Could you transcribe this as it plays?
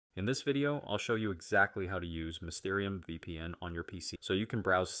In this video, I'll show you exactly how to use Mysterium VPN on your PC so you can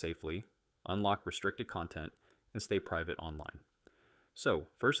browse safely, unlock restricted content, and stay private online. So,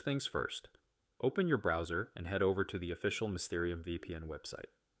 first things first, open your browser and head over to the official Mysterium VPN website.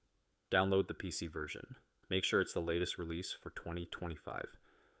 Download the PC version. Make sure it's the latest release for 2025.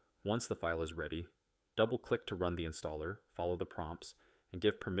 Once the file is ready, double-click to run the installer, follow the prompts, and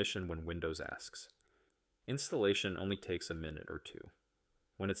give permission when Windows asks. Installation only takes a minute or two.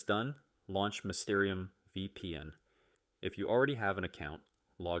 When it's done, launch Mysterium VPN. If you already have an account,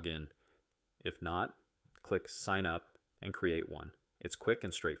 log in. If not, click Sign Up and create one. It's quick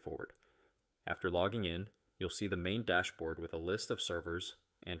and straightforward. After logging in, you'll see the main dashboard with a list of servers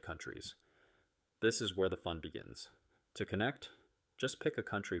and countries. This is where the fun begins. To connect, just pick a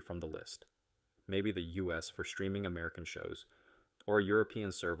country from the list. Maybe the US for streaming American shows, or a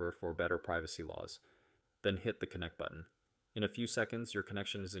European server for better privacy laws. Then hit the connect button. In a few seconds, your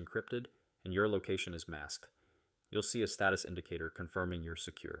connection is encrypted and your location is masked. You'll see a status indicator confirming you're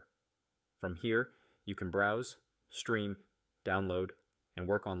secure. From here, you can browse, stream, download, and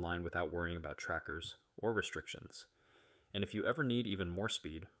work online without worrying about trackers or restrictions. And if you ever need even more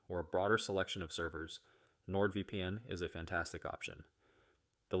speed or a broader selection of servers, NordVPN is a fantastic option.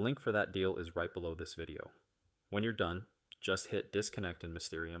 The link for that deal is right below this video. When you're done, just hit disconnect in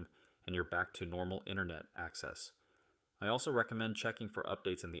Mysterium and you're back to normal internet access. I also recommend checking for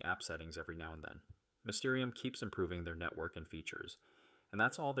updates in the app settings every now and then. Mysterium keeps improving their network and features, and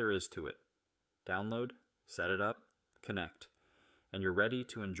that's all there is to it. Download, set it up, connect, and you're ready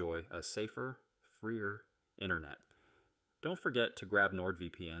to enjoy a safer, freer internet. Don't forget to grab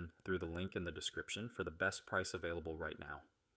NordVPN through the link in the description for the best price available right now.